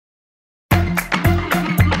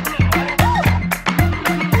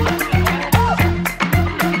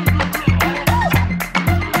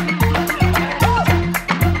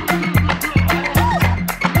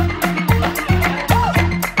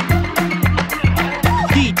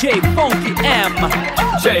DJ Funky M.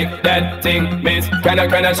 Shake that thing, miss. Can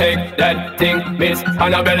I shake that thing, miss?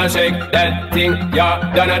 Annabella shake that thing, yeah.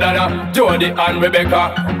 Donna, Jody and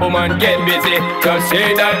Rebecca, woman get busy. Just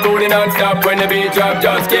shake that booty non-stop when the beat drop.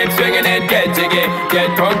 Just keep swinging it, get jiggy.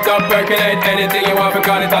 Get pumped up, percolate anything you want.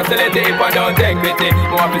 Because it's oscillating if I don't take pity.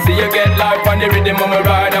 I want to see you get life on the rhythm of my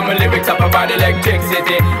ride. And my lyrics up about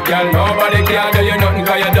electricity. Girl, nobody can do you nothing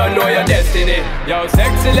cause you don't know your destiny. Yo,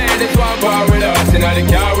 sexy ladies want war with us. Inna the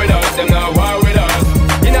car with us, them not war with us.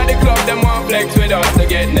 Inna the club, them want flex with us. To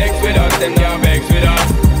get next with us, them can't vex with us.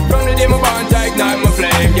 From the day my bond to ignite my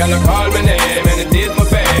flame. Girl, I call my name and it is my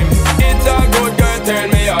fame. It's all good, girl,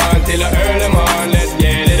 turn me on till I earn them on. Let's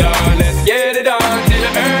get it on, let's get it on till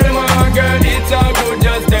I earn them on. Girl, it's all good,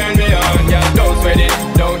 just turn me on. Girl, don't sweat it,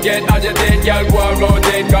 don't get agitated. Girl, go and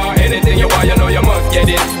rotate, cause anything you want, you know you must get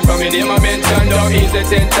it. From your name I mention, don't ease the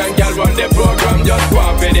tension. Girl, run the program, just go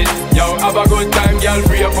and fit it. Yo, have a good time, girl,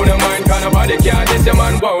 free up on the mind. Cause nobody can this, your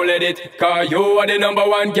man won't let it. Cause you are the number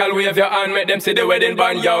one, girl, wave your hand, make them see the wedding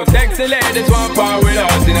band. Yo, sexy ladies want power with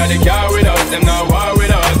us. Inna the car with us, them not war with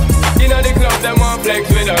us. Inna the club, them want flex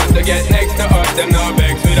with us. To get next to us, them not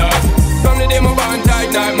vex with us. From the day my bond to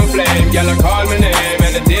ignite my flame. Girl, I call my name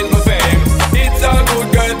and it is my fame. It's all good,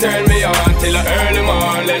 girl, turn me on till I earn them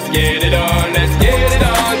on. Let's get it on, let's get it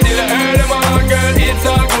on till I earn them on. Girl, it's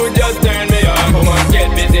all good, just turn me on. Come on, get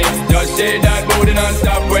busy, just shake that booty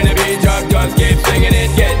non-stop when the beat drop. Just keep singing it,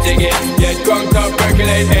 get jiggy. Get crunked up,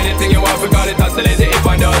 percolate anything you want. Because it's oscillating if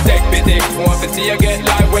I don't take pity. I want to see you get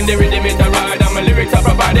live when the rhythm is a ride. And my lyrics are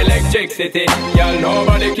provide electricity. Y'all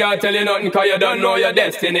nobody can tell you nothing cause you don't know your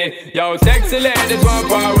destiny. Yo, sexy ladies want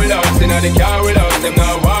war with us. Inna the car with us, them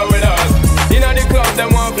not war with us. Inna the club,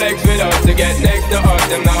 them want flex with us. To get next to us,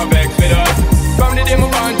 them not vex with us. From the day my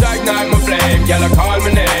bond to ignite my flame. Girl, I call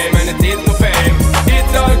my name and it is my fame.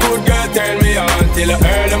 It's all good, girl, turn me on till I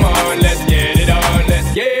earn them on. Let's get it on,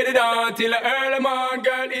 let's get it on till I earn